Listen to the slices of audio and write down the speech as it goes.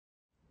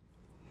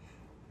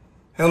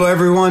Hello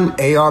everyone,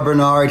 A.R.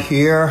 Bernard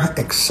here,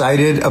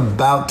 excited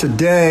about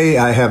today.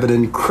 I have an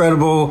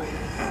incredible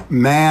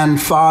man,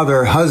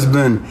 father,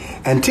 husband,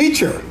 and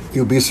teacher.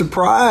 You'll be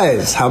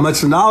surprised how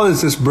much knowledge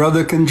this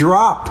brother can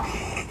drop.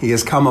 He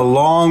has come a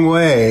long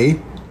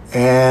way,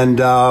 and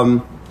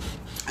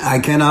I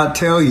cannot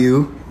tell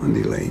you,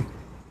 Wendy Lane,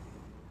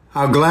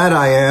 how glad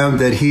I am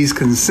that he's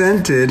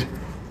consented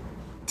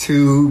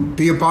to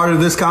be a part of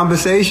this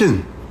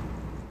conversation.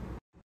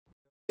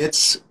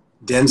 It's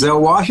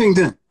Denzel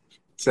Washington.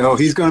 So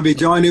he's going to be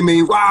joining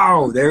me.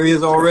 Wow, there he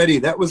is already.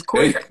 That was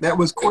quick. Hey. That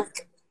was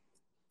quick.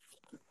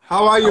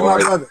 How are you, my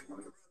brother?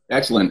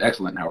 Excellent,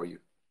 excellent. How are you?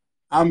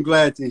 I'm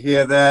glad to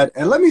hear that.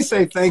 And let me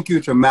say thank you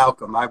to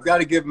Malcolm. I've got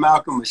to give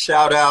Malcolm a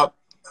shout out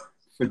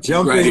for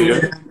jumping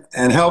in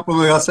and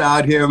helping us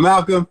out here.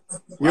 Malcolm,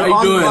 you're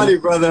on the money,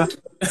 brother.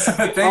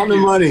 On the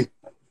money.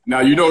 Now,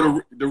 you know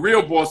the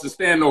real boss is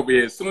standing over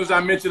here. As soon as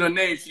I mention her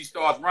name, she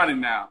starts running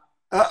now.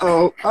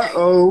 Uh-oh.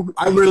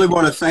 I really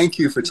want to thank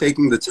you for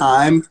taking the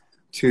time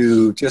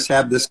to just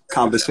have this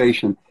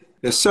conversation.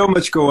 There's so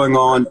much going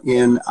on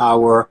in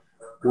our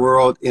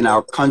world, in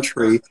our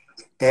country,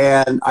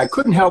 and I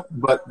couldn't help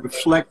but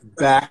reflect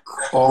back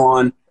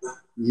on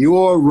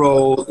your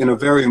role in a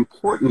very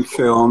important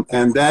film,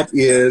 and that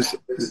is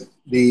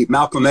the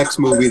Malcolm X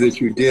movie that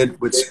you did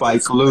with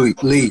Spike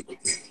Lee.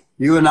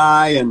 You and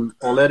I and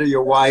Pauletta,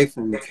 your wife,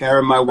 and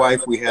Karen, my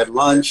wife, we had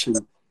lunch, and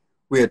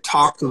we had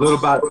talked a little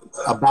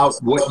about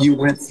what you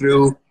went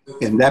through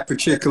in that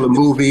particular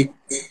movie.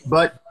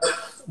 But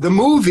the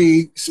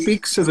movie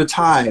speaks to the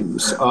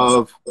times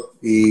of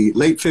the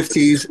late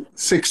 50s,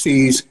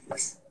 60s,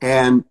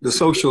 and the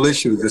social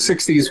issues. The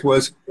 60s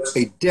was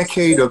a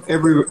decade of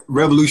every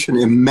revolution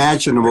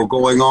imaginable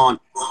going on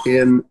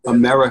in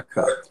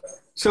America.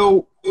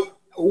 So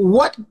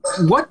what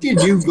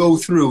did you go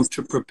through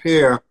to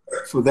prepare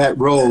for that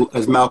role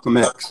as Malcolm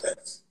X?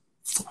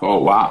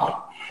 Oh,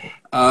 wow.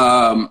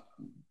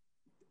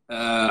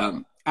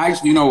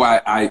 Actually, you know,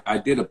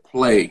 I did a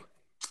play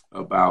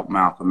about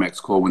Malcolm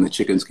X called When the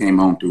Chickens Came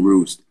Home to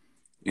Roost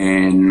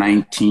in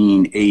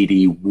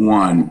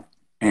 1981.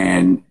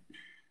 And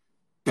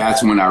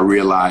that's when I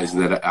realized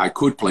that I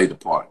could play the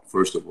part,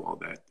 first of all,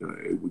 that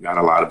we got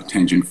a lot of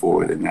attention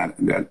for it and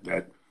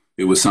that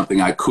it was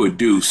something I could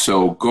do.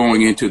 So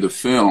going into the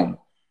film,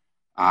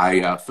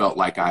 I felt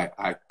like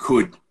I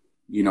could,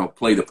 you know,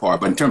 play the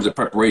part. But in terms of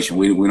preparation,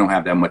 we don't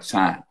have that much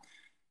time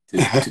to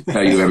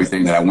tell you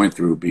everything that I went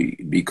through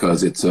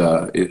because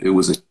it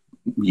was a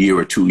year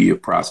or 2 year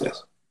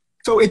process.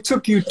 So it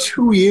took you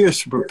 2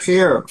 years to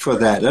prepare for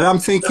that. And I'm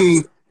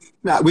thinking,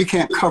 now we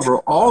can't cover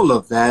all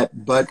of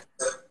that, but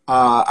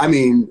I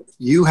mean,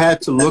 you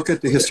had to look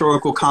at the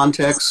historical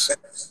context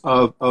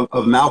of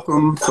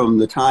Malcolm from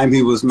the time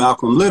he was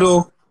Malcolm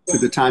Little to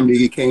the time that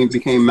he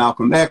became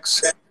Malcolm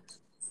X,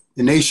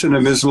 the Nation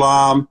of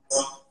Islam.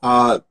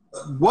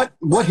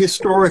 What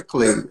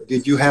historically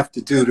did you have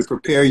to do to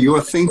prepare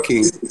your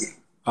thinking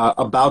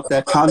about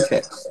that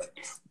context?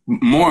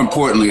 More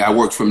importantly, I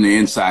worked from the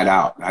inside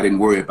out. I didn't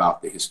worry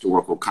about the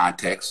historical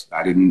context.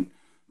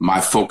 My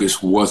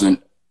focus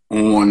wasn't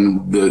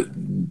on the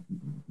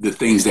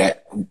things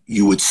that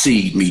you would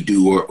see me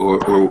do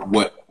or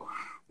what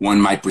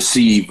one might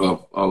perceive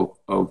of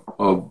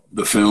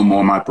the film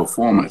or my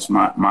performance.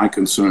 My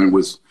concern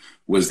was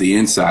the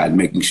inside,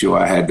 making sure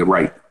I had the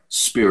right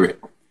spirit.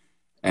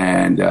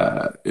 And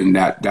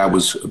that I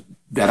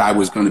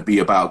was going to be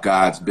about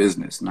God's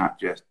business, not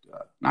just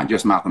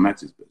Malcolm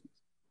X's business.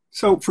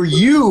 So for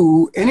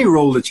you, any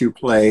role that you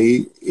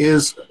play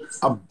is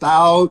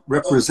about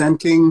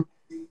representing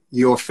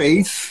your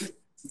faith,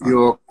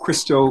 your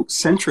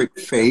Christocentric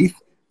faith.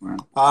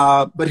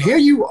 But here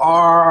you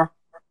are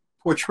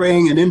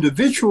portraying an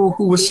individual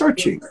who was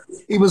searching.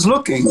 He was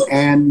looking.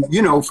 And,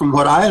 you know, from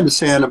what I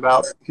understand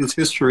about his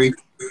history,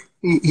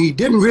 he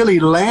didn't really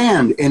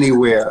land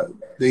anywhere.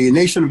 The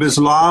Nation of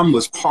Islam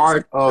was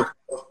part of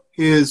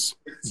his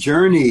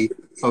journey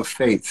of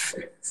faith.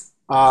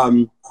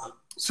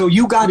 So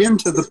you got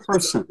into the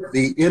person,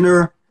 the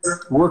inner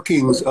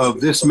workings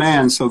of this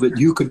man so that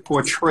you could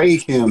portray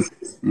him,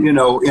 you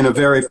know, in a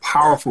very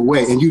powerful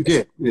way. And you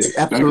did. It's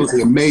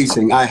absolutely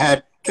amazing.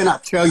 I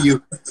cannot tell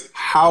you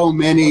how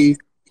many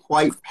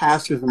white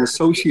pastors and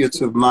associates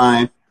of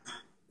mine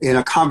in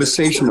a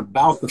conversation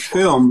about the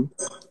film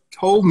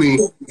told me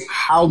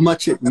how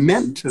much it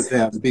meant to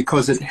them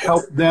because it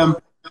helped them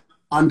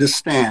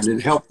understand.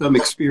 It helped them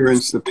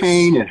experience the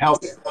pain. It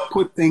helped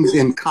put things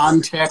in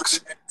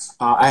context.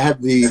 I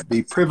had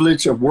the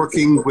privilege of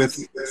working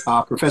with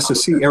Professor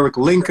C. Eric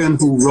Lincoln,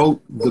 who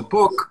wrote the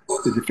book,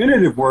 the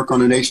definitive work on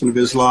the Nation of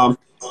Islam,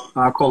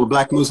 called The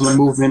Black Muslim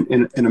Movement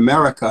in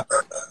America.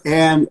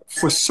 And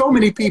for so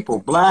many people,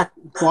 black,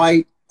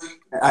 white,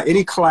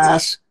 any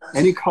class,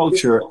 any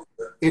culture,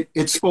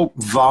 it spoke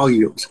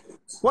volumes.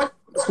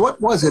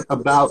 What was it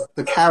about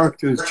the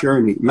character's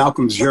journey,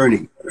 Malcolm's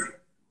journey?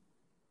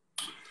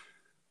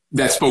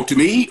 That spoke to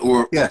me,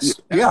 or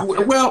yes, yeah.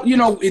 Well, you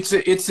know, it's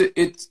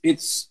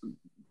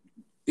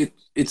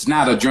it's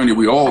not a journey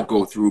we all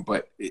go through,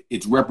 but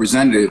it's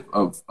representative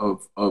of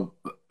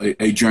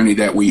a journey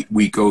that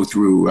we go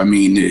through. I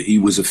mean, he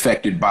was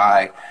affected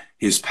by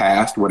his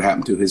past, what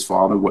happened to his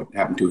father, what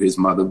happened to his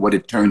mother, what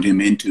it turned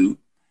him into.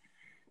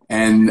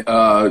 And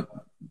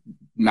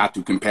not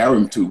to compare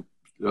him to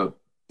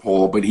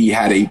Paul, but he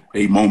had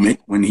a moment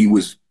when he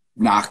was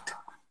knocked.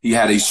 He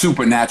had a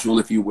supernatural,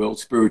 if you will,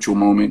 spiritual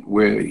moment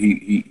where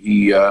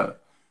he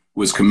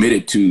was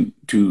committed to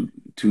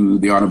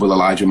the Honorable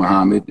Elijah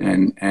Muhammad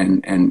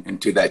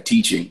and to that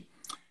teaching.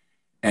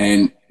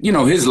 And, you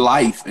know, his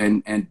life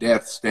and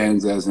death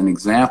stands as an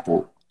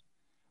example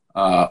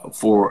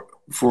for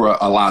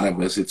a lot of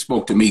us. It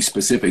spoke to me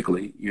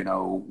specifically, you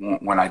know,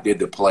 when I did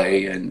the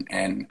play,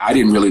 and I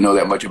didn't really know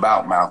that much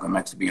about Malcolm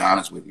X, to be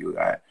honest with you.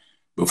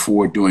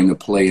 Before doing the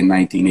play in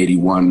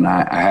 1981,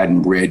 I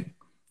hadn't read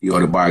the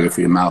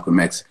autobiography of Malcolm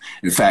X.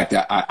 In fact,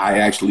 I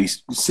actually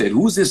said,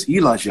 "Who's this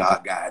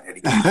Elijah guy that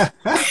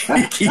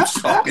he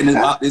keeps talking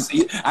about this?"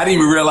 I didn't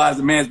even realize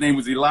the man's name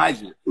was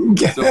Elijah.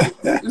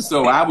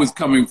 So I was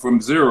coming from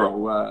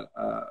zero,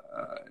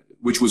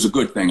 which was a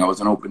good thing. I was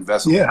an open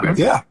vessel.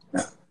 Yeah,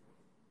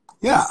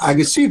 I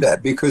could see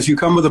that, because you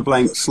come with a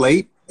blank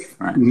slate,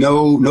 right.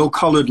 No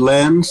colored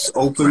lens,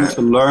 open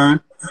to learn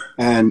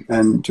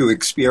and to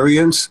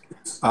experience.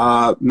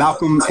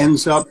 Malcolm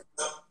ends up,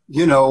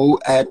 you know,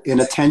 in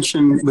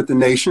attention with the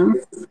nation.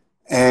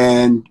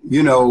 And,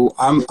 you know,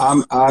 I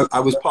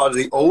was part of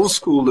the old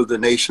school of the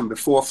nation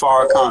before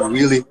Farrakhan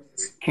really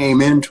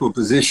came into a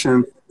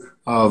position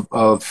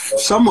of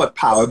somewhat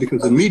power,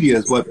 because the media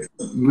is what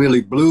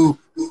really blew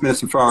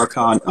Mr.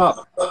 Farrakhan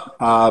up.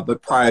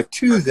 But prior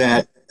to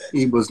that,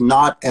 he was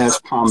not as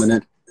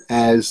prominent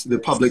as the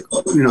public,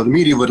 you know, the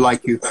media would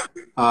like you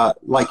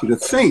to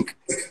think.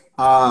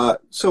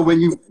 So when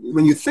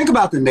you think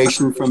about the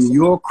nation from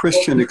your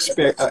Christian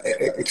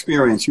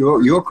experience,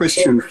 your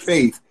Christian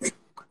faith,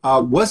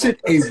 was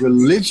it a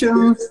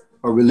religion,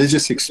 a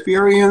religious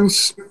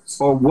experience,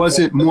 or was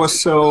it more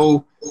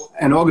so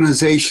an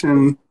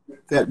organization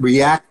that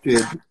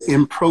reacted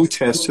in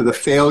protest to the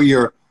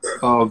failure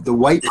of the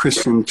white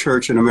Christian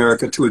church in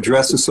America to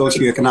address the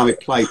socioeconomic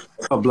plight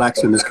of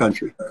blacks in this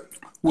country?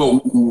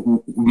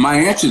 Well, my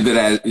answer to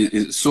that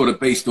is sort of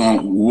based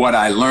on what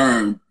I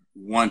learned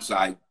once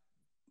I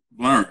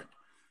learned.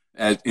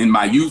 As in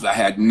my youth, I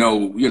had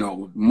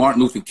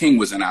Martin Luther King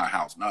was in our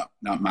house, not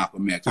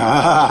Malcolm X.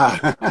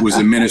 Was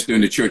a minister in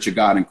the Church of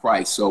God in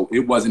Christ. So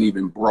it wasn't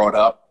even brought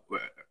up.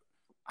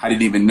 I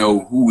didn't even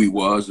know who he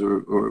was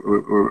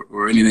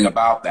or anything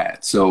about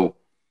that. So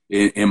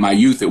in my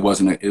youth, it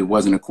wasn't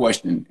a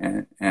question.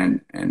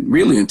 And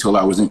really until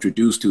I was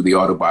introduced to the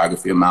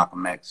autobiography of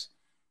Malcolm X,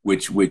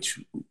 which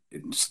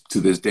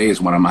to this day is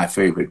one of my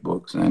favorite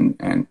books.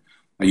 And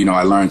you know,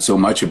 I learned so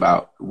much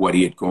about what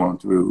he had gone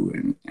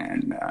through,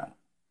 and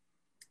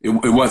it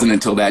wasn't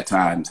until that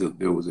time that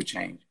there was a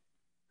change.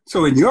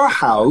 So in your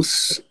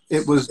house,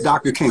 it was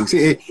Dr. King.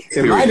 See,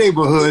 in my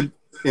neighborhood,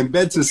 in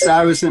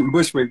Bedford-Stuyvesant and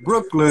Bushwick,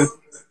 Brooklyn,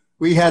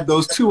 we had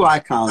those two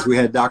icons. We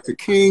had Dr.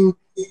 King,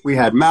 we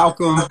had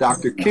Malcolm.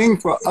 Dr. King,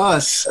 for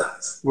us,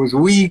 was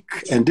weak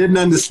and didn't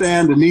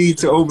understand the need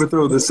to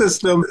overthrow the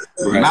system.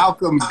 Right.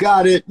 Malcolm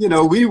got it. You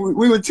know, we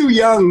were too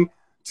young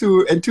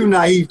and too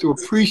naive to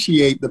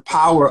appreciate the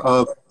power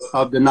of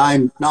the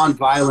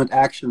nonviolent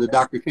action that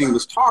Dr. King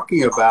was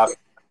talking about,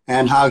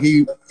 and how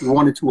he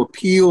wanted to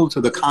appeal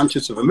to the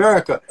conscience of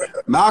America.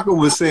 Malcolm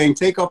was saying,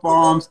 take up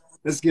arms,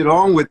 let's get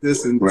on with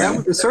this, and that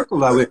was the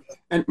circle of it.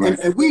 And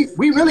we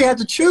really had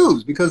to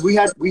choose, because we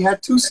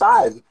had two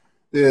sides.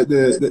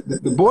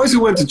 The boys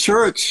who went to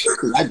church,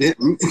 because I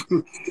didn't,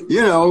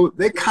 you know,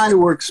 they kind of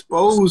were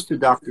exposed to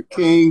Dr.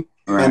 King.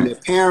 Right. And their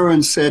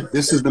parents said,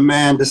 this is the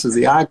man, this is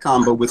the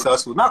icon, but with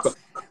us was Malcolm.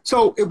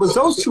 So it was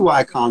those two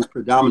icons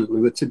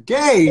predominantly. But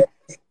today,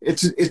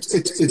 it's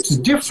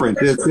different.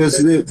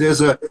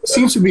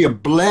 Seems to be a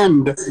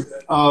blend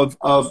of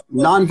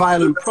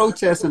nonviolent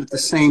protest, and at the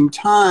same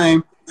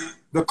time,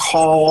 the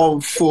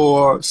call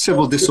for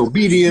civil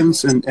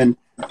disobedience and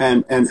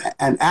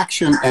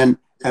action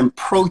and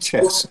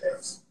protest.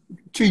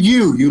 To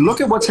you look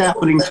at what's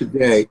happening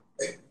today.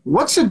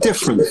 What's the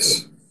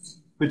difference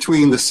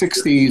between the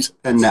 60s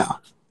and now?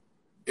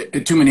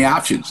 Too many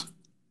options.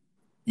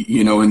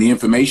 You know, in the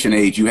information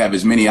age, you have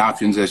as many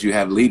options as you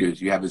have leaders.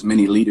 You have as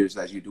many leaders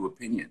as you do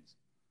opinions.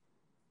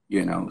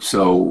 You know,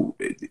 so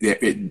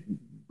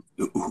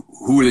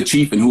who are the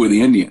chief and who are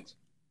the Indians?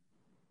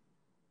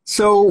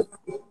 So,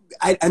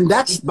 and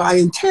that's by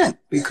intent,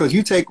 because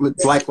you take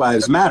Black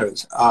Lives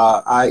Matters.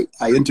 I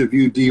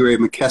interviewed D. Ray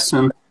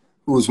McKesson,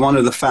 who was one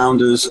of the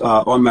founders,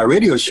 on my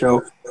radio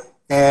show.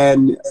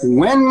 And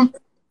when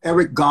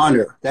Eric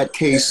Garner, that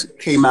case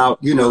came out,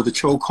 you know, the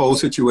chokehold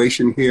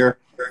situation here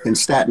in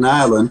Staten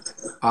Island,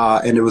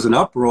 and there was an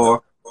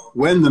uproar.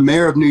 When the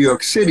mayor of New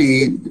York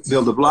City,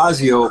 Bill de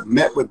Blasio,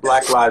 met with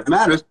Black Lives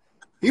Matter,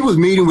 he was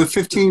meeting with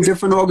 15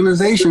 different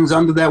organizations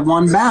under that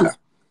one banner.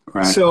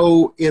 Right.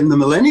 So in the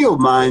millennial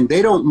mind,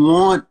 they don't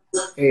want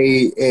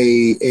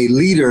a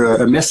leader,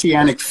 a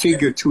messianic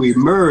figure to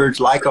emerge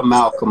like a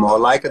Malcolm or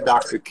like a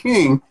Dr.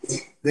 King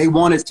they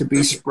want it to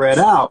be spread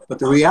out. But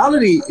the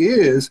reality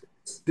is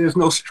there's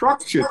no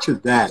structure to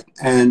that.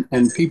 And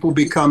people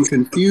become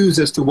confused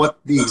as to what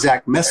the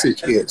exact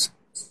message is,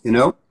 you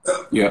know?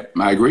 Yeah,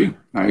 I agree.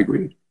 I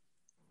agree.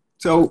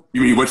 So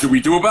you mean what should we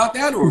do about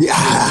that? Or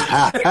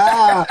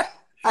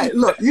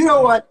look, you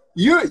know what?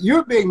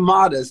 You're being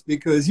modest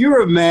because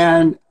you're a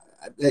man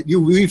that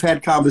we've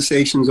had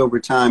conversations over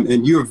time,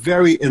 and you're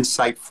very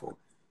insightful.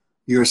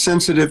 You're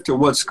sensitive to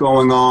what's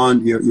going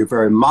on. You're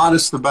very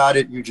modest about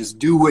it. You just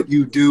do what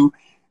you do.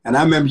 And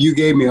I remember you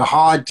gave me a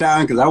hard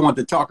time because I want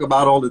to talk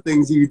about all the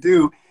things you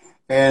do.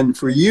 And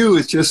for you,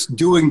 it's just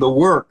doing the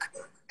work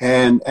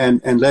and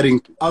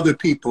letting other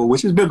people,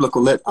 which is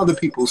biblical, let other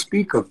people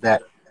speak of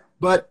that.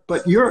 But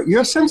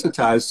you're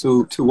sensitized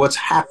to what's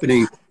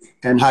happening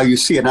and how you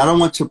see it. And I don't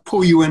want to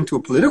pull you into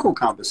a political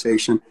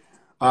conversation,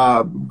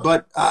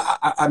 but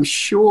I'm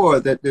sure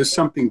that there's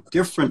something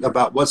different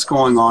about what's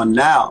going on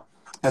now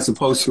as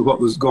opposed to what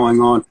was going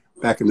on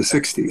back in the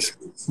 60s.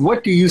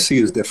 What do you see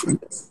as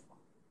different?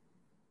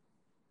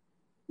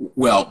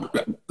 Well,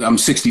 I'm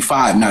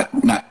 65,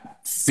 not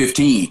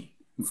 15.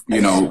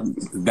 You know,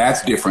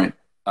 that's different.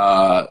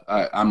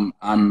 I'm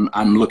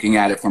looking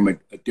at it from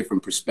a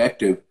different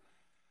perspective.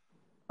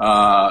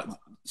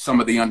 Some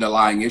of the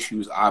underlying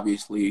issues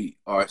obviously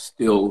are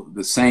still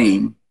the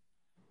same.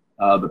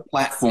 The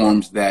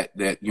platforms that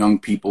young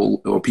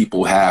people or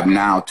people have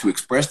now to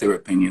express their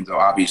opinions are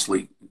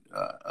obviously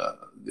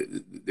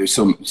there's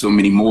so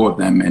many more of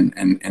them,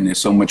 and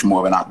there's so much more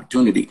of an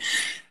opportunity.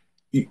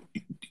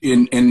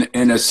 In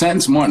a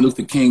sense,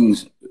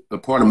 a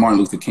part of Martin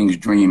Luther King's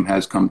dream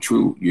has come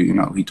true. You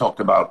know, he talked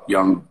about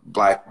young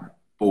black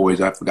boys.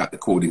 I forgot the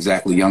quote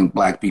exactly. Young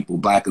black people,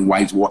 black and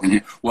whites walking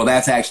in. Well,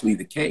 that's actually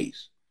the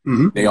case.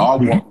 Mm-hmm. They are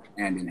walking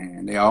hand in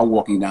hand. They are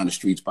walking down the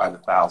streets by the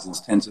thousands,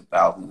 tens of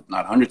thousands, if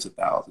not hundreds of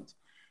thousands.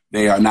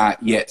 They are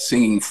not yet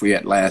singing free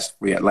at last,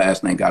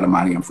 thank God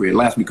Almighty, I'm free at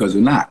last, because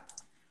they're not.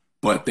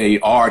 But they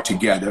are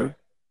together.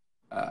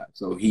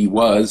 So he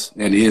was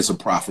and is a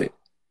prophet.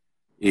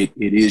 It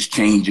is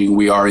changing.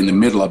 We are in the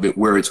middle of it.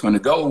 Where it's going to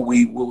go,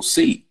 we will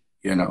see,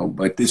 you know,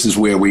 but this is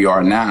where we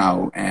are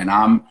now. And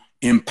I'm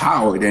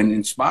empowered and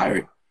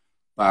inspired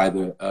by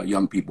the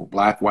young people,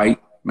 black,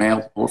 white,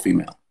 male or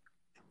female.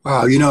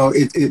 Wow. You know,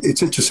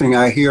 it's interesting.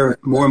 I hear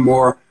more and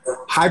more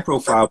high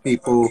profile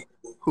people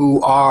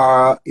who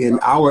are in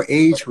our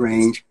age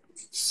range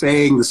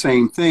saying the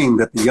same thing,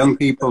 that the young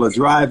people are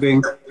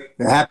driving.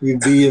 They're happy to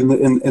be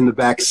in the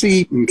back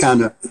seat and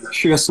kind of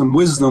share some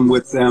wisdom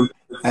with them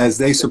as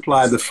they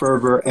supply the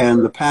fervor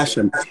and the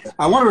passion.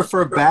 I want to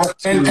refer back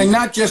to... And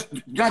not just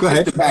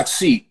the back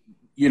seat,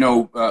 you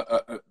know,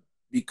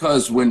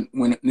 because when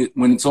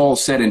it's all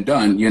said and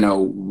done, you know,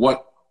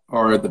 what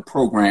are the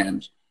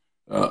programs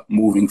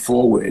moving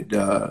forward?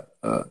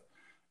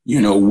 You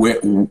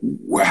know,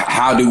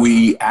 how do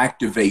we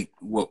activate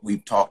what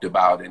we've talked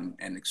about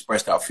and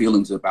expressed our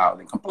feelings about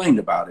and complained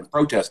about and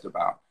protest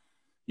about?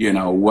 You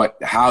know,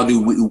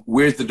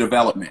 where's the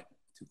development,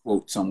 to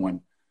quote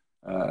someone?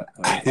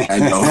 I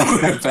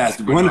know.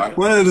 Pastor Bernard.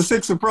 One of the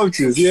 6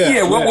 approaches.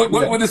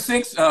 What were the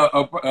 6?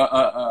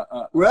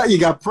 Well, you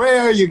got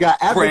prayer, you got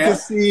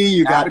advocacy,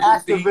 you got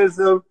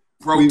activism,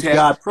 we've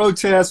got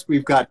protest,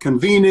 we've got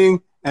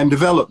convening and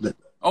development.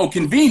 Oh,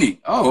 convening.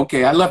 Oh,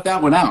 okay. I left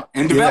that one out.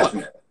 And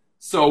development. Yeah.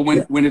 So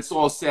when it's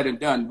all said and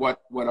done, what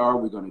are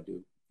we going to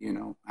do? You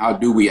know, how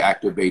do we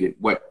activate it?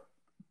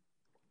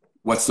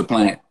 What's the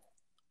plan?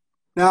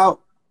 Now,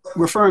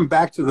 referring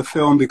back to the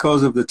film,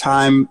 because of the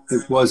time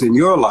it was in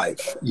your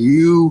life,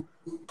 you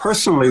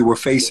personally were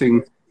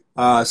facing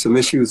some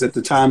issues at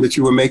the time that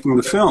you were making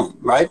the film,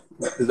 right?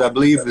 Because I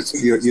believe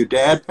your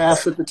dad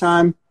passed at the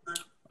time.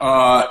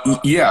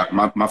 Yeah,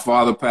 my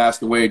father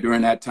passed away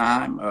during that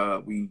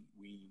time. We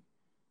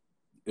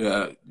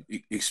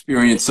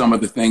experienced some of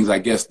the things, I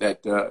guess,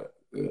 that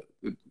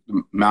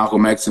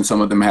Malcolm X and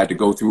some of them had to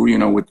go through, you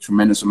know, with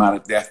tremendous amount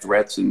of death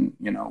threats. And,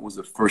 you know, it was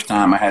the first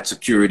time I had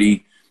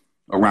security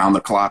around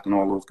the clock and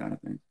all those kind of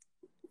things.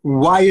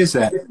 Why is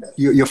that?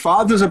 Your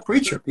father's a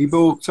preacher.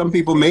 Some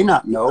people may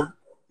not know.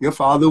 Your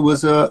father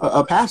was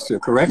a pastor,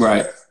 correct?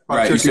 Right.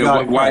 Right. You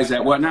said, why is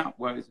that? What now?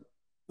 Why is it?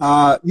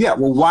 Yeah.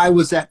 Well, why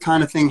was that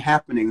kind of thing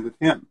happening with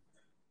him?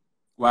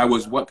 Why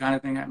was what kind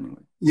of thing happening with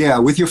him? Yeah,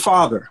 with your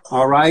father.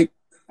 All right.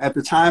 At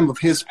the time of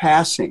his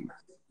passing,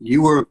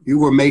 you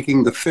were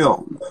making the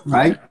film,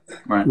 right?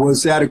 Right.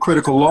 Was that a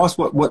critical loss?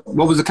 What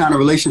was the kind of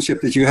relationship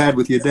that you had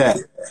with your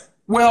dad?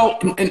 Well,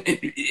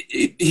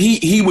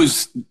 he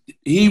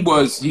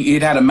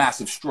had had a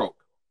massive stroke,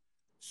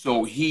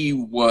 so he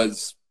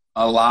was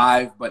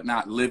alive but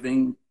not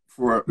living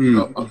for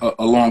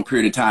a long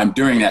period of time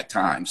during that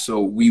time. So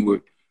we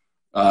were,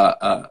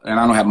 and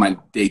I don't have my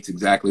dates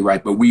exactly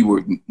right, but we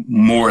were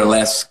more or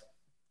less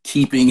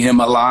keeping him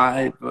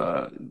alive.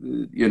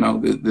 You know,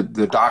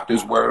 the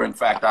doctors were. In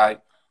fact,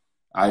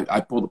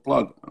 I pulled the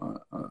plug.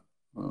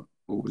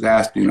 Was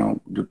asked, you know,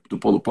 to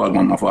pull the plug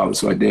on my father,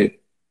 so I did.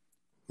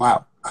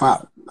 Wow.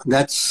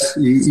 That's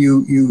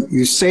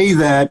you say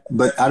that,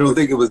 but I don't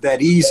think it was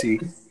that easy.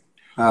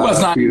 Well,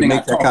 it's not for you to anything make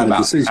I've that talked kind of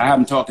about. decision. I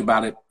haven't talked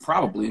about it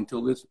probably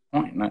until this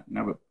point,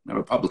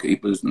 never publicly,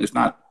 but it's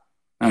not,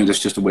 I mean, that's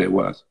just the way it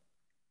was.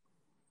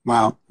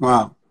 Wow,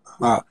 wow,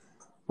 wow.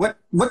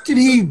 What did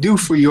he do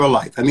for your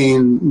life? I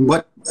mean,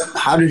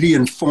 how did he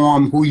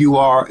inform who you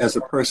are as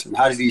a person?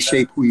 How did he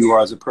shape who you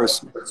are as a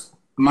person?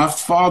 My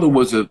father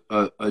was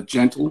a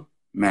gentle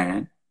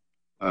man,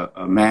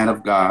 a man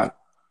of God,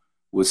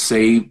 was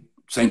saved,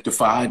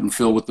 sanctified, and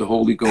filled with the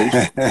Holy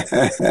Ghost,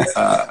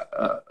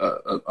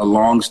 a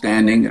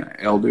long-standing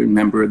elder,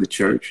 member of the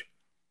church.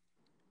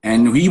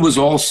 And he was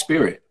all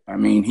spirit. I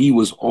mean, he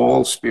was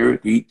all spirit.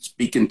 He'd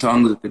speak in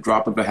tongues at the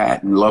drop of a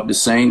hat and loved to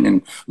sing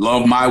and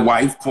loved my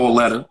wife,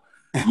 Pauletta.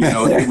 You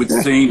know, they would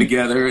sing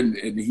together, and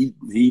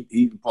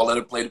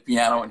Pauletta played the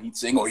piano and he'd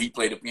sing, or he'd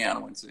play the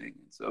piano and sing.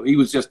 So he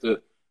was just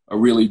a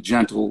really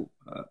gentle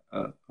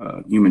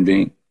human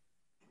being.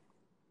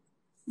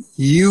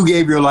 You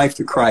gave your life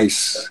to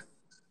Christ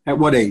at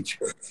what age?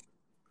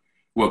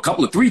 Well,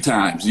 three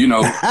times, you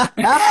know. you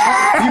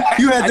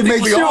had to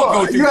make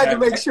sure. You had to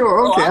make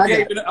sure.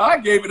 Okay, I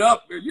gave it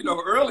up, you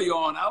know, early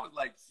on. I was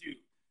like, shoot,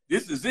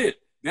 this is it.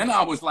 Then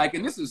I was like,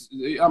 and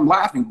I'm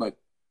laughing, but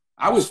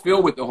I was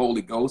filled with the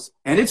Holy Ghost,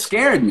 and it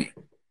scared me.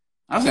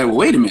 I was like, well,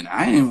 wait a minute,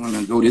 I didn't want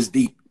to go this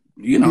deep.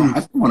 You know,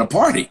 I want to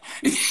party,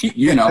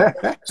 you know.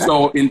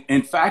 So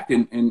in fact,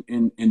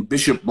 in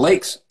Bishop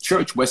Blake's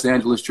church, West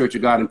Angeles Church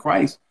of God in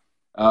Christ,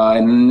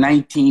 in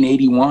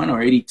 1981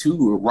 or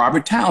 82,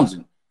 Robert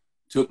Townsend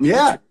took me.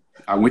 Yeah.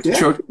 I went to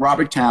church with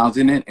Robert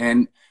Townsend,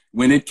 and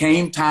when it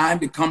came time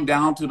to come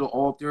down to the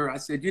altar, I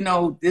said, you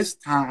know, this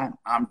time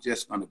I'm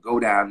just going to go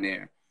down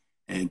there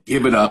and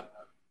give it up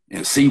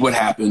and see what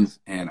happens.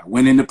 And I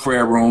went in the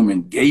prayer room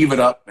and gave it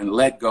up and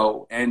let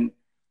go and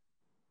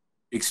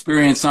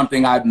experienced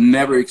something I've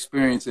never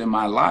experienced in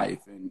my life.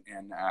 And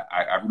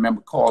I remember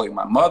calling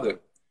my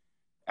mother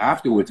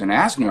afterwards and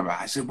asking her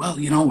about it. I said, well,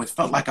 you know, it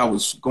felt like I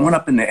was going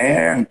up in the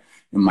air and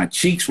my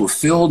cheeks were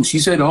filled. And she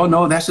said, oh,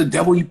 no, that's the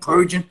devil you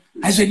purging.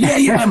 I said,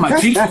 yeah, my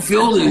cheeks were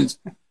filled.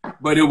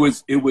 But it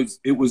was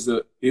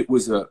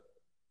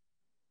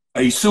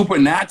a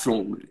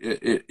supernatural,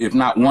 if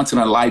not once in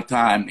a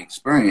lifetime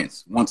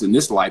experience, once in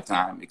this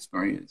lifetime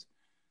experience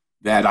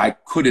that I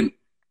couldn't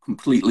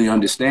completely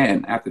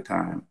understand at the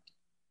time.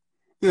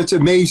 It's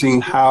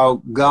amazing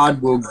how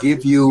God will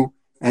give you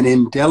an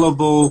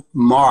indelible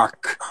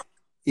mark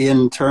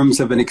in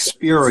terms of an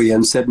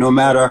experience that no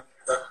matter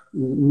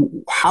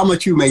how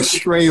much you may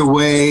stray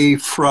away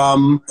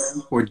from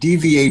or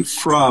deviate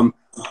from,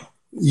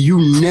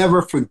 you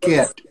never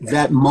forget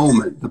that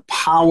moment, the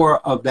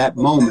power of that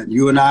moment.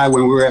 You and I,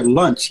 when we were at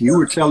lunch, you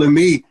were telling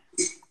me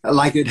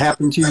like it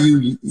happened to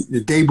you the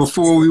day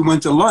before we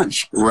went to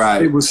lunch.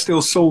 Right. It was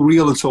still so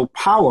real and so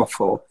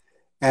powerful.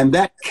 And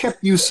that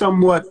kept you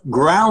somewhat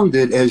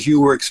grounded as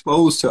you were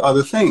exposed to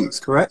other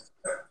things, correct?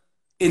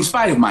 In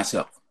spite of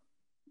myself.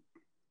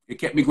 It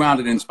kept me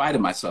grounded in spite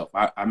of myself.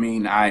 I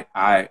mean,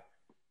 I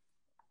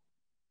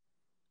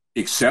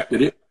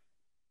accepted it.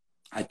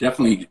 I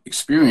definitely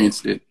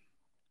experienced it,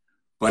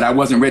 but I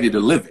wasn't ready to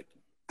live it.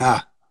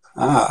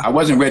 I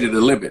wasn't ready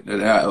to live it.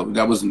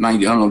 That was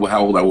 90. I don't know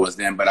how old I was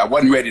then, but I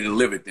wasn't ready to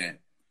live it then.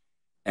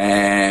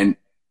 And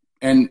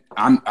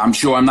I'm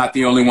sure I'm not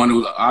the only one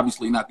who's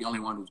obviously not the only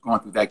one who's gone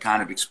through that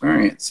kind of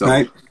experience. So,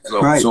 right.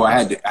 So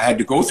I had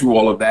to go through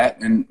all of that.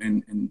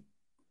 And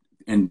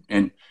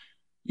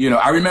you know,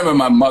 I remember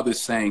my mother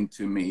saying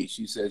to me,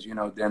 she says, you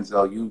know,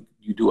 Denzel,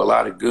 you do a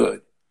lot of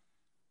good,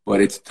 but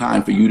it's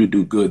time for you to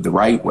do good the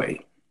right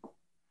way.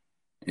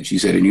 And she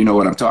said, and you know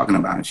what I'm talking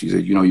about. And she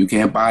said, you know, you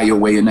can't buy your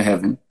way into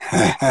heaven.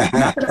 Not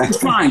that I was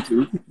trying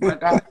to,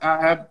 but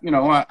I have, you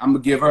know, I'm a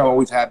giver. I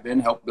always have been,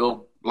 helped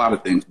build a lot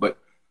of things, but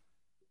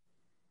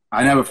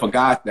I never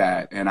forgot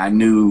that. And I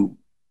knew,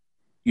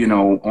 you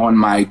know, on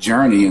my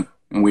journey,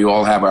 and we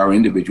all have our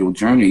individual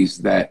journeys,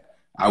 that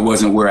I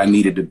wasn't where I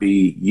needed to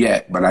be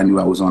yet, but I knew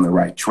I was on the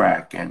right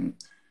track. And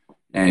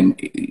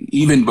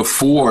even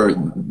before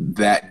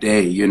that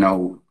day, you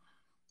know,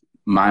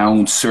 my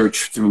own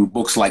search through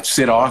books like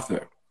Sid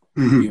Author,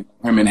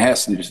 Herman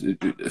Hesse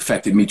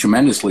affected me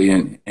tremendously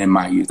in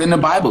my youth, and the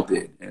Bible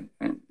did.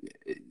 And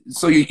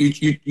so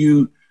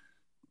you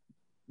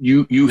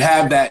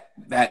have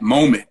that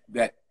moment,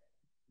 that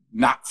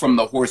knock from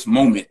the horse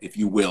moment, if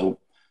you will,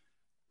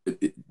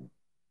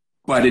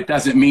 but it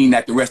doesn't mean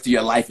that the rest of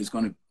your life is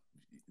going to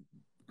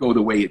go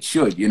the way it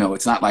should. You know,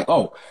 it's not like,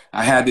 oh,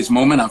 I had this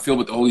moment, I'm filled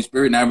with the Holy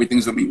Spirit, now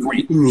everything's gonna be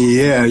great.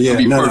 Yeah,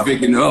 be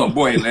perfect. And oh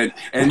boy,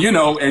 and you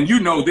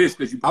know this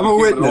because I'm a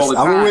witness. All the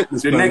time. I'm a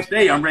witness. The next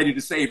day, I'm ready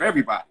to save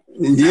everybody.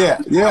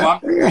 Yeah.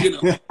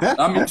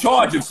 I'm in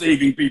charge of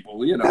saving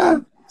people. You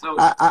know. So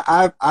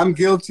I'm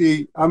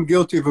guilty. I'm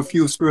guilty of a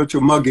few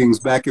spiritual muggings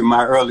back in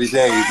my early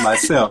days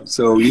myself.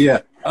 So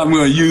yeah. I'm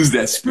going to use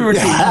that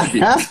spiritual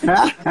mugging.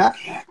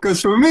 Because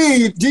for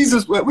me,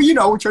 Jesus, well, you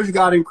know, Church of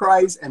God in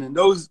Christ, and in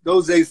those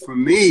days for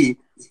me,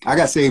 I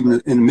got saved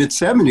in the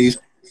mid-'70s.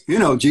 You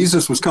know,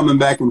 Jesus was coming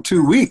back in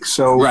 2 weeks.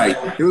 So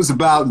It was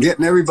about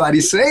getting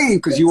everybody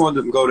saved because you wanted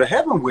them to go to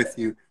heaven with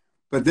you.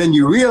 But then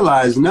you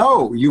realize,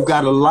 no, you've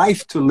got a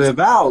life to live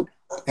out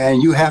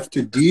and you have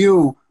to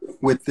deal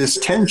with this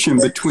tension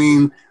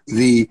between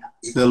the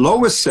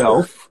lower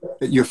self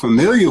that you're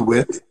familiar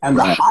with and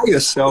the higher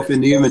self in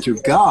the image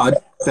of God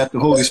that the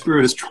Holy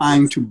Spirit is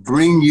trying to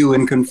bring you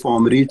in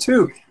conformity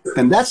to.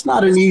 And that's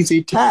not an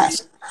easy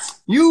task.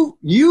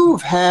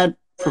 You've had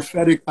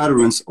prophetic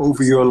utterance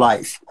over your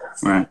life.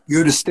 Right.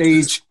 You're at a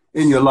stage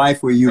in your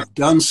life where you've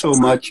done so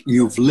much,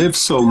 you've lived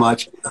so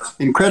much,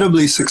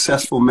 incredibly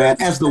successful man,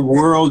 as the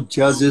world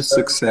judges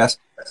success.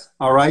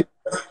 All right.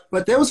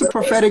 But there was a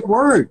prophetic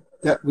word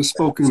that was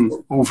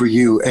spoken over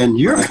you, and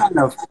you're kind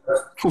of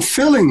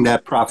fulfilling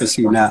that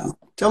prophecy now.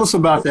 Tell us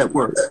about that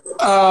word.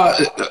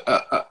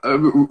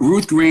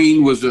 Ruth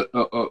Green was a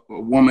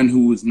woman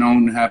who was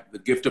known to have the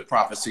gift of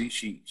prophecy.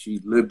 She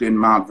lived in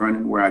Mount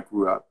Vernon, where I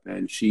grew up,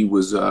 and she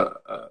was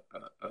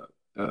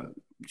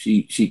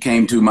she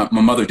came to my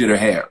mother did her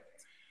hair,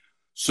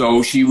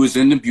 so she was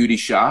in the beauty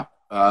shop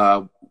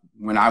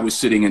when I was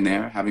sitting in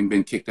there, having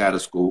been kicked out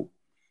of school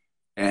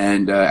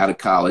and out of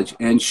college.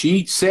 And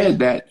she said,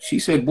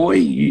 boy,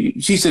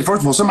 she said,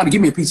 first of all, somebody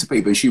give me a piece of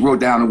paper. And she wrote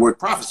down the word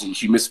prophecy, and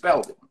she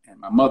misspelled it. And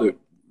my mother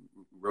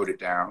wrote it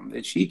down.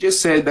 And she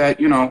just said that,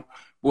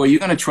 boy, you're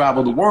going to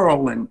travel the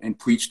world and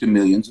preach to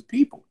millions of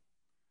people.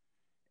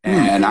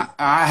 And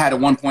I had a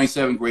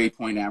 1.7 grade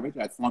point average.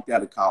 I flunked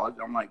out of college.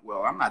 I'm like,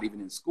 well, I'm not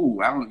even in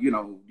school. I don't,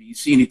 do you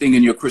see anything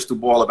in your crystal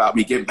ball about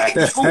me getting back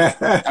to school?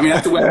 I mean,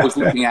 that's the way I was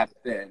looking at it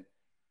then.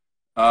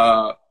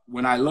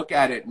 When I look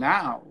at it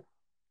now,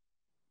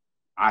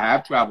 I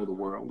have traveled the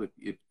world.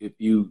 If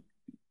you,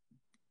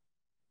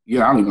 I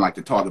don't even like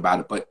to talk about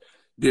it, but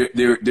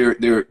there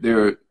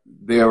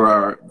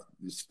are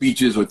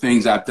speeches or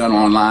things I've done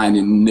online,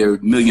 and there are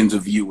millions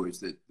of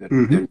viewers that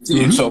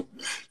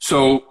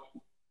so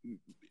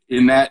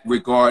in that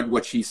regard,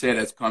 what she said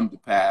has come to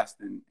pass,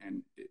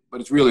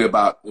 but it's really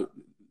about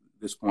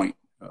this point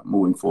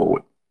moving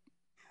forward.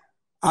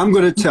 I'm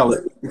going to tell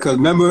it because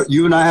remember,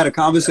 you and I had a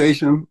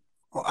conversation.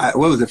 What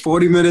was it,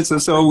 40 minutes or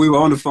so? We were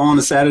on the phone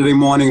a Saturday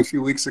morning a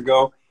few weeks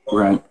ago.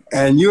 Right.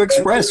 And you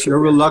expressed your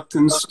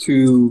reluctance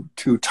to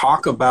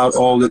talk about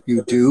all that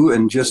you do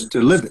and just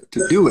to live it,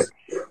 to do it.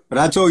 But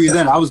I told you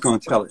then I was going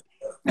to tell it.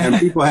 And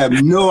people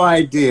have no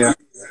idea.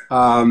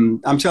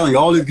 I'm telling you,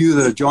 all of you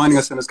that are joining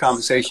us in this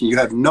conversation, you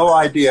have no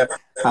idea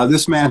how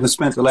this man has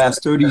spent the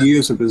last 30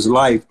 years of his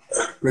life,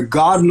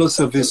 regardless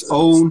of his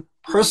own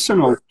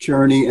personal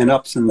journey and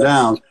ups and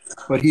downs,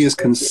 but he has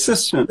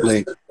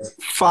consistently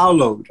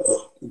followed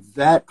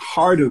that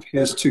heart of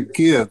his to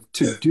give,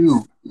 to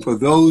do for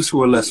those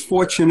who are less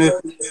fortunate.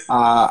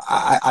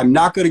 I'm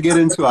not going to get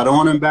into it. I don't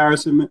want to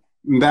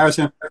embarrass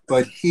him,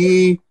 but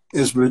he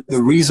is the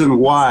reason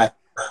why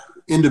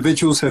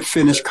individuals have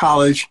finished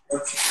college,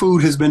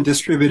 food has been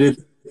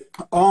distributed,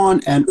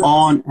 on and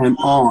on and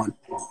on.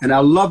 And I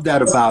love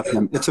that about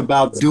him. It's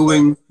about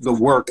doing the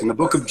work. And the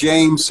book of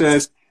James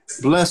says,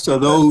 blessed are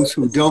those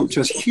who don't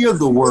just hear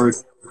the word,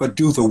 but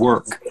do the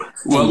work.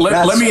 Well,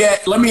 let me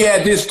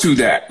add this to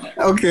that.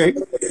 Okay.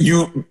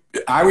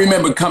 I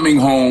remember coming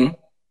home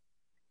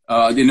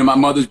into my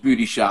mother's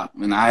beauty shop,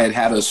 and I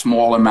had a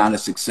small amount of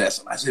success.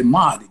 And I said,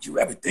 Ma, did you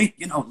ever think,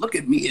 look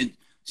at me? And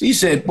she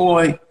said,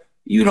 boy,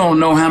 you don't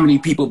know how many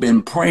people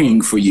been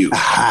praying for you,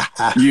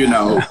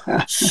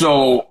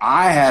 So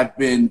I have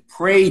been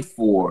prayed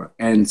for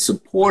and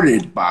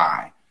supported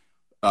by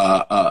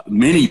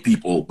many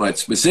people, but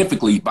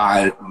specifically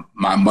by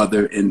my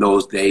mother in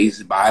those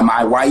days, by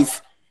my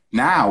wife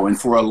now,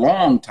 and for a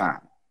long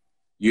time,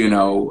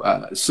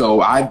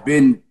 so I've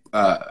been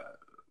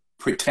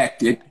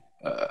protected.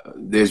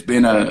 There's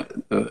been a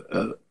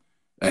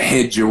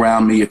hedge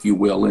around me, if you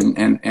will,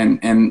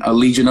 and a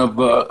legion of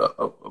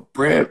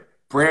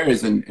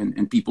prayers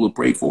and people who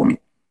prayed for me.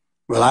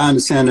 Well, I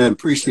understand and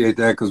appreciate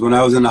that, because when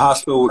I was in the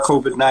hospital with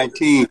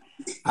COVID-19,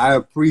 I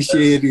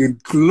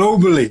appreciated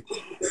globally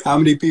how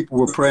many people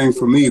were praying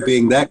for me,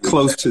 being that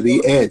close to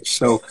the edge.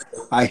 So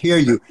I hear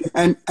you.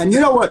 And you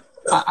know what?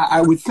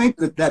 I would think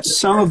that that's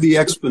some of the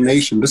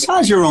explanation,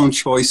 besides your own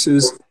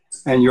choices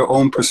and your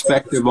own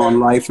perspective on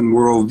life and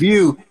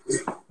worldview.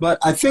 But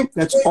I think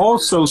that's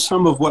also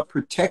some of what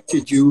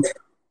protected you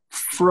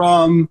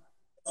from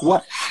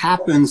what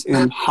happens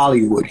in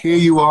Hollywood. Here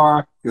you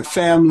are, your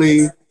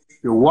family,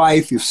 your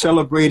wife, you're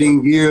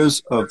celebrating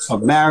years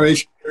of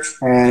marriage,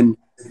 and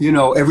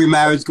every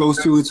marriage goes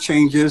through its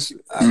changes.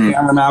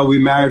 Karen and I, we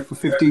married for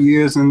 50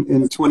 years in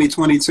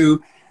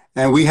 2022,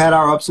 and we had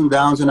our ups and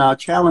downs and our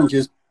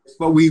challenges,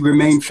 but we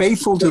remained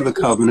faithful to the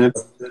covenant.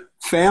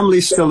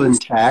 Family still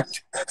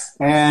intact,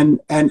 and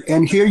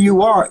here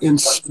you are, in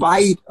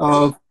spite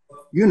of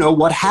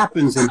what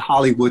happens in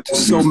Hollywood to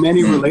so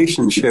many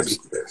relationships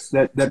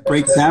that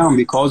break down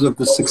because of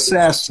the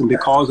success and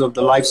because of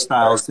the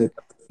lifestyles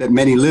that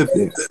many live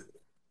there.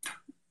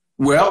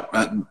 Well,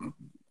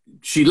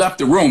 she left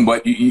the room,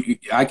 but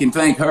I can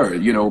thank her.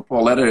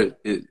 Pauletta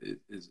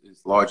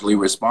is largely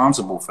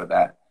responsible for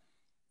that.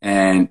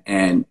 And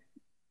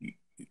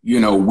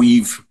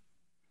we've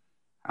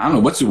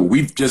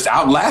just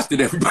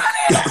outlasted everybody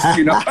else,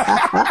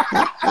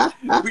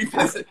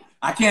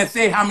 I can't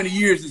say how many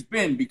years it's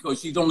been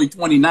because she's only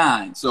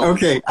 29. So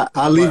okay,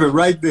 I'll leave it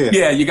right there.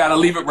 Yeah, you got to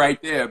leave it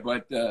right there.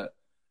 But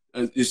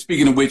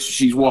speaking of which,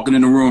 she's walking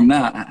in the room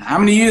now. How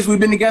many years we've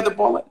been together,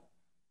 Paulette?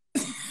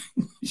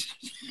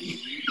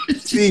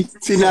 See,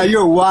 now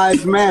you're a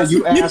wise man.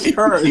 You asked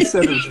her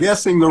instead of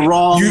guessing the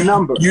wrong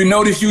number. You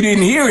noticed you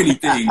didn't hear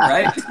anything,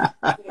 right?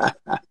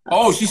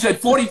 Oh, she said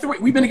 43.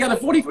 We've been together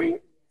 43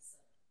 years.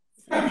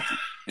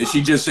 And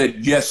she just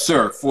said, yes,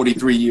 sir,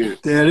 43 years.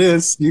 There it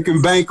is. You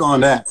can bank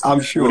on that,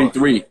 I'm sure.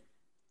 43.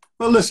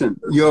 Well, listen,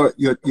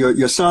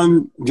 your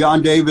son,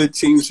 John David,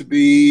 seems to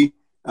be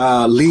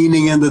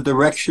leaning in the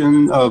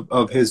direction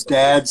of his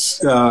dad's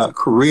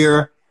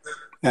career.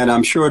 And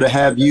I'm sure to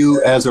have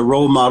you as a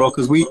role model,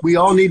 because we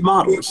all need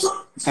models.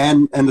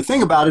 And the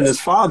thing about it, as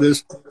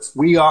fathers,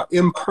 we are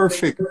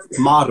imperfect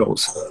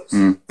models.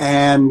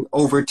 And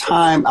over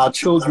time, our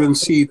children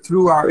see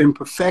through our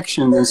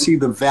imperfection and see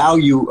the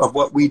value of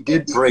what we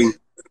did bring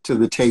to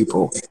the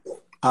table.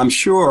 I'm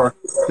sure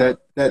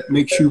that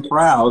makes you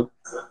proud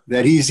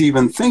that he's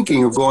even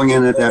thinking of going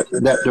in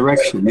that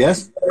direction.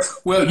 Yes?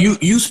 Well,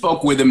 you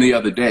spoke with him the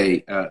other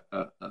day.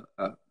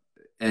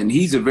 And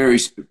he's a very,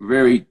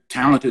 very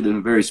talented and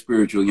a very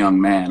spiritual young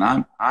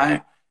man.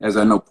 As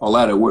I know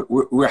Pauletta,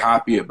 we're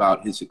happy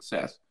about his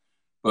success,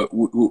 but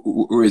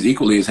we're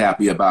equally as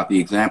happy about the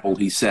example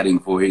he's setting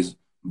for his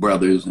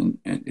brothers and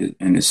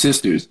his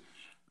sisters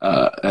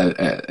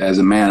as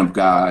a man of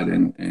God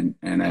and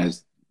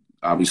as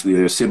obviously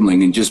their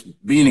sibling, and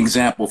just be an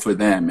example for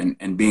them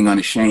and being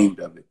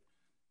unashamed of it.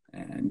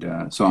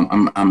 And so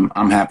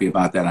I'm happy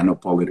about that. I know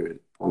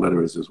Pauletta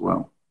is as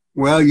well.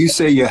 Well, you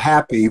say you're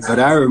happy, but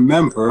I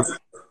remember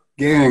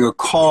getting a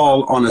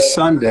call on a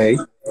Sunday.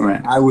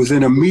 Right. I was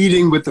in a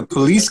meeting with the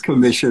police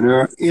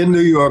commissioner in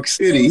New York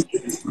City,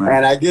 Right.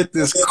 and I get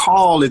this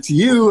call, it's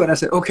you, and I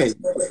said, okay,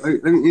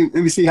 let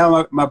me see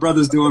how my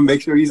brother's doing,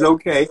 make sure he's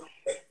okay.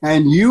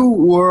 And you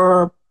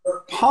were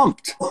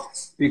pumped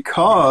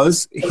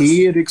because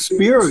he had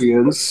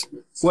experienced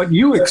what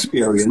you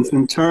experienced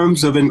in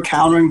terms of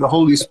encountering the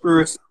Holy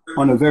Spirit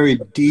on a very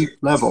deep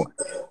level.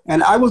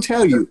 And I will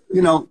tell you,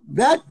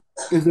 that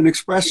is an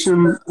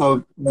expression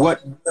of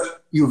what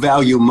you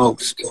value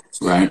most.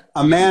 Right.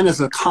 A man as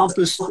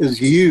accomplished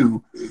as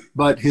you,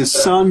 but his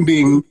son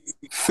being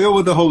filled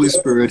with the Holy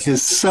Spirit,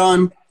 his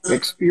son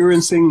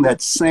experiencing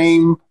that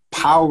same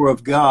power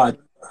of God,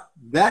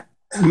 that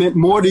meant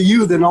more to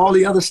you than all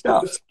the other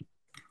stuff.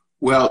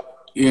 Well,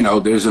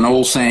 there's an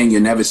old saying, you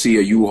never see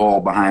a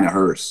U-Haul behind a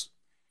hearse.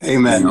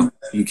 Amen.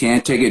 You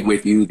can't take it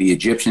with you. The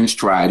Egyptians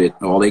tried it.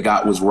 All they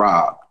got was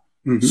robbed.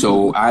 Mm-hmm.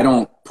 So I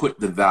don't put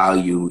the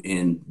value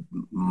in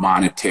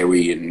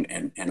monetary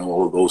and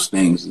all of those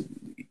things.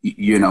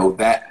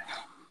 That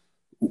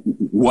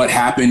what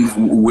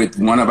happened with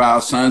one of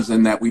our sons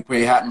and that we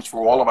pray happens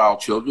for all of our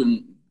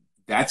children,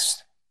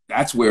 that's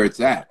where it's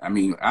at. I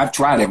mean, I've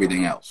tried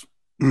everything else.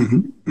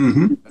 Mm-hmm.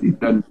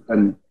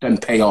 Mm-hmm.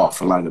 Doesn't pay off,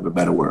 for lack of a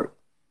better word.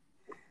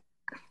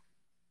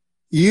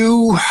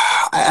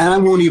 And I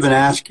won't even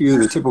ask you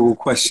the typical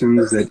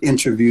questions that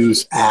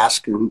interviews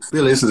ask, and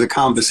really this is a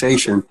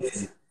conversation.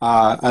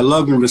 I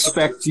love and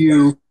respect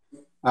you.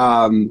 There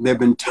have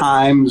been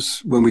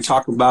times when we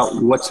talk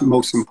about what's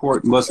most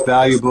important, what's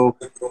valuable,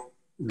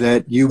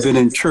 that you've been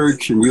in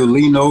church and you'll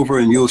lean over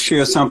and you'll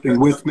share something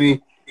with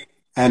me,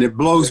 and it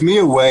blows me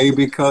away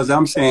because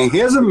I'm saying,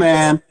 here's a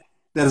man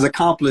that has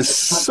accomplished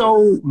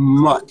so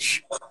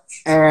much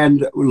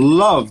and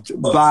loved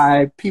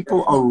by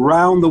people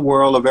around the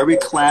world of every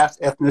class,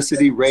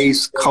 ethnicity,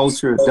 race,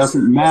 culture, it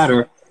doesn't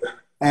matter.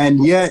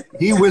 And yet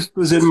he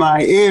whispers in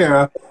my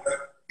ear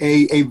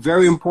a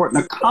very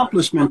important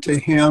accomplishment to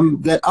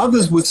him that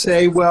others would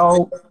say,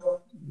 well,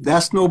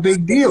 that's no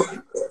big deal.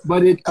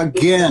 But it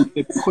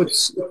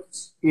puts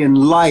in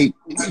light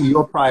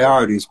your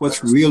priorities,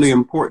 what's really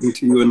important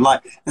to you in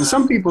life. And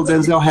some people,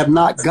 Denzel, have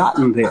not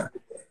gotten there.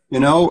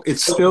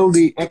 It's still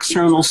the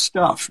external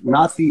stuff,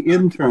 not the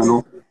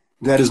internal,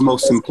 that is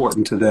most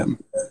important to them.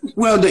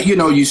 Well,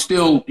 you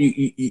still,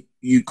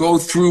 you go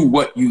through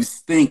what you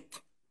think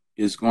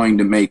is going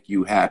to make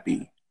you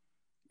happy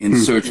in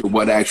search of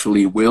what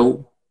actually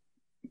will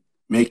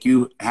make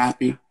you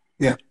happy.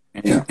 Yeah.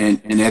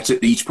 And that's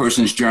it. Each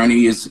person's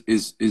journey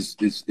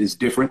is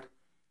different.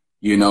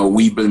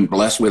 We've been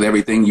blessed with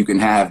everything you can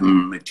have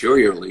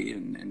materially,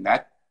 and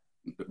that,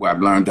 what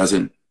I've learned,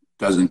 doesn't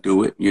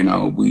do it.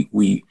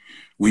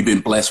 We've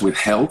been blessed with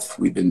health.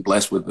 We've been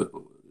blessed with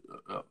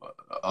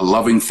a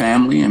loving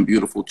family and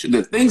beautiful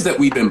children. The things that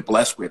we've been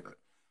blessed with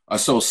are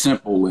so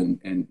simple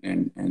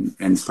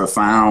and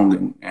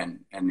profound and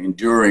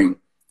enduring.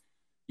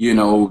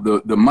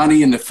 The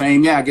money and the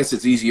fame. Yeah, I guess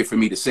it's easier for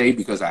me to say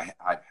because I've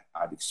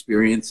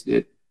experienced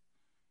it.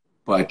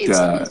 But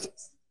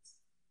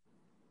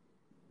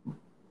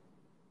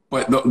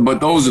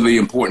those are the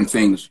important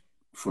things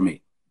for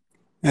me.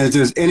 And if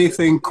there's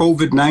anything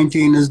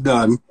COVID-19 has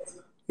done,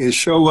 is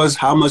show us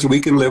how much we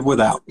can live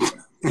without.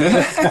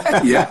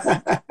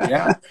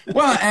 Yeah.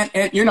 Well,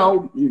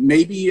 and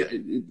maybe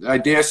I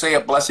dare say a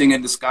blessing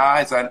in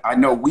disguise. I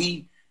know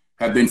we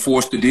have been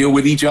forced to deal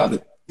with each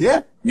other.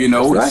 Yeah. You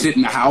know, right. sit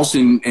in the house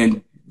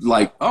and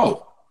like,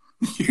 oh,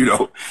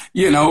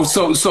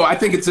 so I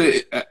think it's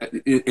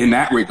in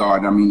that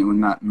regard. I mean, we're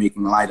not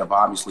making light of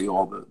obviously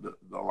all the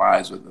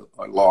lives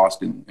are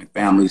lost and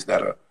families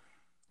that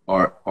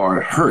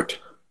are hurt,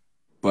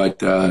 but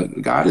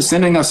God is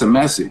sending us a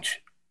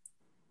message,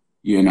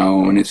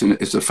 and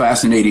it's a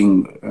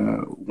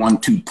fascinating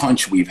 1-2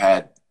 punch we've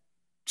had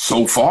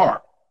so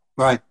far.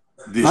 Right.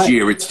 This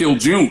year. It's still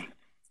June.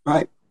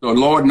 Right. So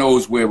Lord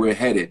knows where we're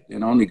headed,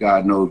 and only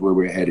God knows where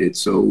we're headed.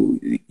 So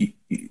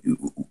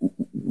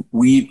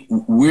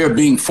we're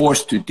being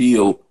forced to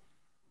deal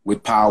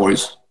with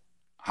powers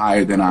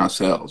higher than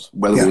ourselves,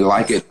 whether we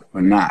like it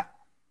or not.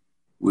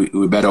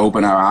 We better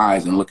open our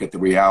eyes and look at the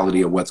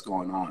reality of what's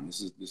going on.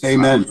 This is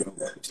Amen.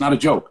 It's not a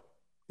joke.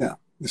 Yeah.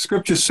 The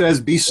scripture says,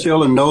 be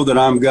still and know that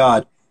I'm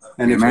God.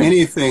 And Amen. If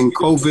anything,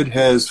 COVID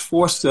has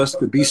forced us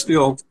to be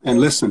still and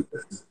listen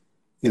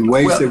in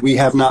ways that we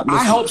have not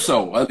listened. I hope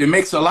so. It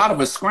makes a lot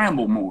of us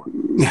scramble more.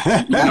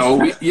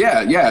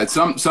 Yeah.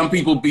 Some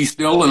people be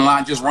still and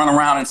not just run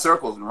around in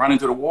circles and run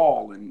into the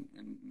wall and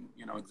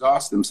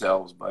exhaust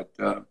themselves. But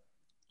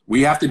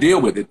we have to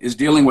deal with it. It's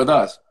dealing with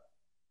us.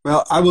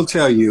 Well, I will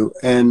tell you,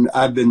 and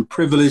I've been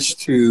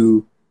privileged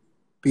to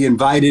be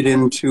invited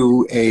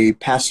into a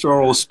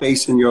pastoral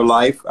space in your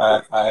life.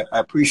 I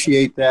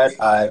appreciate that.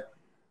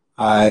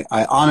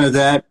 I honor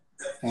that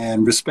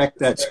and respect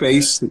that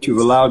space that you've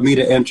allowed me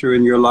to enter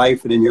in your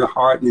life and in your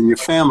heart and in your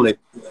family.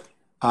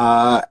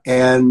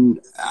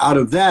 And out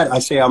of that, I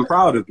say I'm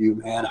proud of you,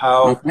 man,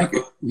 how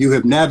you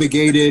have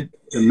navigated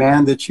the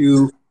man that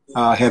you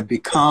have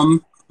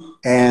become,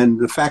 and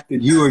the fact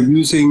that you are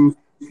using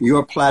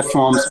your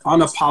platforms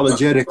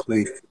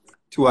unapologetically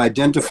to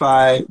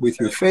identify with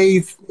your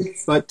faith,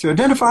 but to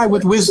identify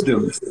with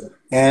wisdom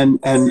and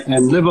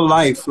live a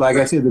life, like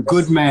I said, the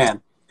good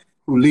man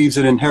who leaves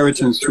an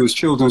inheritance to his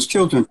children's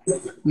children,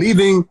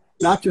 leaving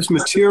not just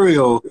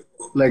material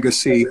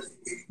legacy,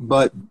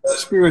 but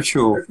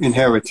spiritual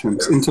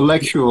inheritance,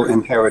 intellectual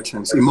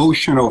inheritance,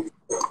 emotional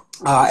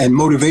and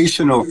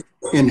motivational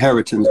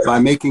inheritance by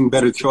making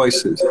better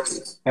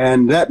choices.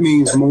 And that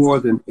means more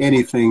than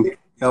anything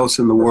else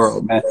in the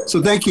world, man.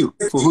 So thank you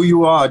for who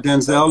you are,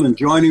 Denzel, and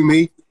joining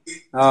me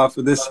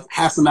for this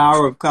half an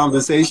hour of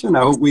conversation.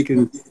 I hope we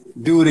can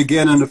do it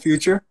again in the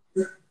future.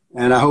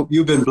 And I hope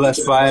you've been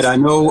blessed by it. I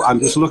know I'm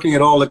just looking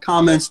at all the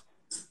comments.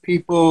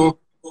 People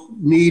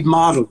need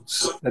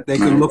models that they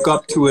can look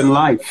up to in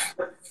life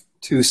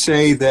to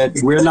say that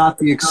we're not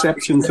the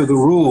exception to the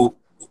rule,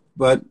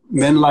 but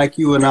men like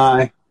you and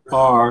I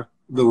are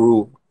the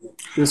rule.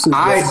 This is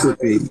what it should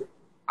be.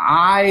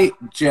 I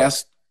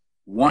just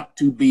want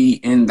to be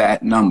in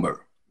that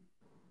number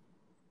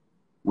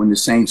when the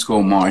Saints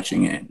go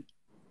marching in.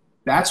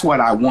 That's what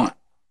I want.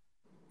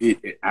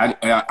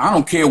 I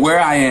don't care where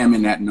I am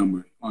in that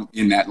number,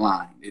 in that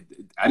line.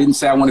 I didn't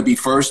say I want to be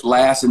first,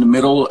 last, in the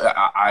middle.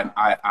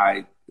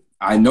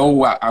 I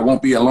know I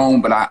won't be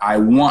alone, but I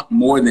want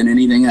more than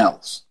anything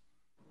else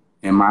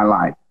in my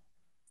life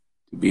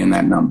to be in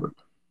that number.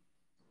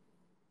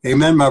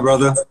 Amen, my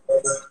brother.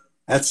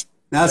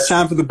 Now it's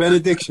time for the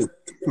benediction.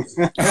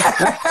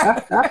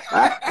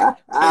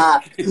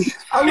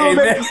 I'm going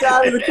to make the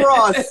sign of the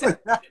cross.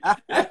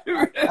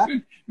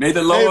 May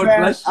the Lord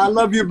bless you. I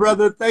love you,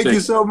 brother. Thank you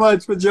so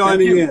much for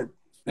joining in.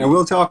 And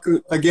we'll talk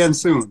again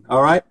soon.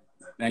 All right?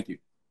 Thank you.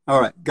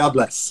 All right. God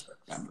bless.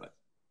 God bless.